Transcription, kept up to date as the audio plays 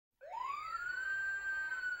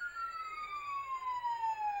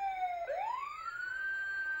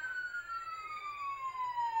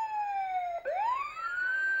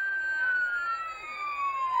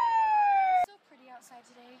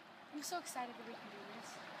so excited that we can do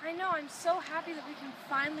this. I know, I'm so happy that we can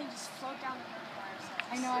finally just float down the river by ourselves.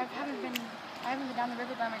 I know, I haven't been down the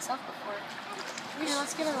river by myself before.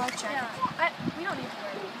 Let's get a life jacket. Yeah, we don't need to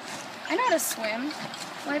wear these. I know how to swim.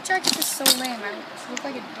 Life jacket is so lame. I look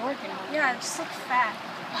like a dork in one. Yeah, I just look fat.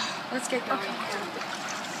 Let's get going. Okay.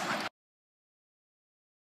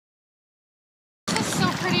 This is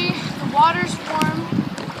so pretty. The water's warm.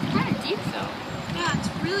 Kind of deep though. Yeah,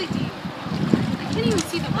 it's really deep. I can't even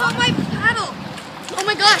see the water. Oh, my paddle! Oh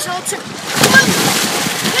my gosh, I'll trip.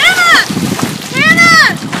 Hannah!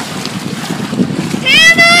 Hannah!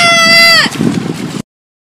 Hannah!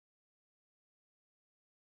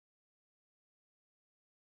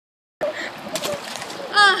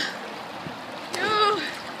 No.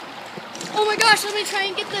 Oh my gosh, let me try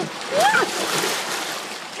and get the...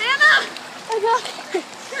 Hannah! I got it.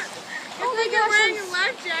 Oh my gosh, wearing your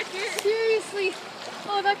life jacket. Seriously.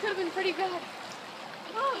 Oh, that could have been pretty bad.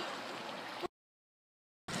 Oh.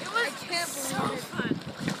 I can't believe it. Fun.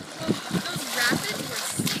 Those rapids were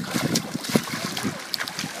sick.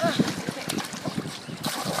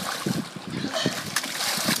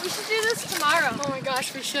 We should do this tomorrow. Oh my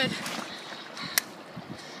gosh, we should.